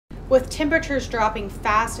With temperatures dropping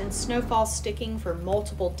fast and snowfall sticking for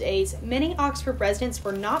multiple days, many Oxford residents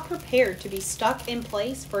were not prepared to be stuck in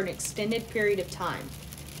place for an extended period of time.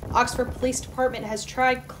 Oxford Police Department has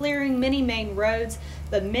tried clearing many main roads,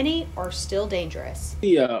 but many are still dangerous.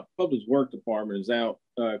 The Public Works Department is out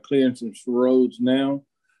clearing some roads now.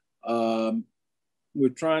 We're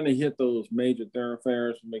trying to hit those major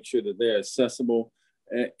thoroughfares to make sure that they're accessible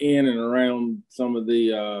in and around some of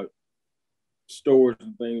the stores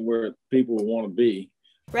and things where people want to be.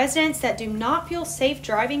 Residents that do not feel safe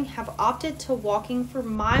driving have opted to walking for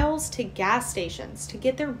miles to gas stations to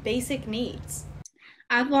get their basic needs.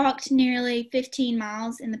 I've walked nearly 15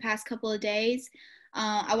 miles in the past couple of days.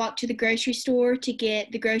 I walked to the grocery store to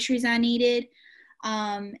get the groceries I needed,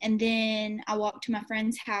 and then I walked to my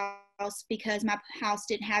friend's house because my house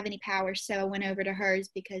didn't have any power, so I went over to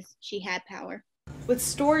hers because she had power. With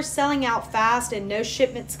stores selling out fast and no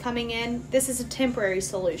shipments coming in, this is a temporary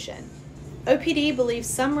solution. OPD believes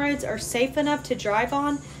some roads are safe enough to drive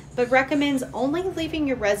on, but recommends only leaving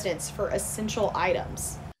your residence for essential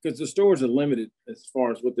items. Because the stores are limited as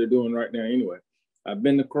far as what they're doing right now anyway. I've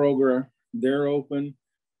been to Kroger, they're open.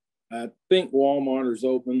 I think Walmart is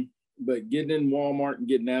open, but getting in Walmart and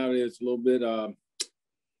getting out of it is a little bit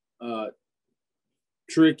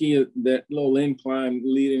tricky. That little incline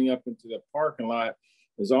leading up into the parking lot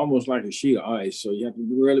is almost like a sheet of ice. So you have to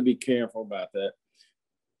really be careful about that.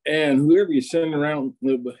 And whoever you send around,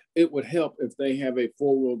 it would help if they have a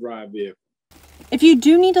four-wheel drive vehicle. If you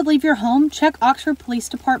do need to leave your home, check Oxford Police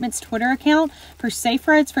Department's Twitter account for safe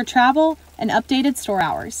roads for travel and updated store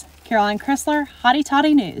hours. Caroline Crisler, Hotty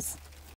Toddy News.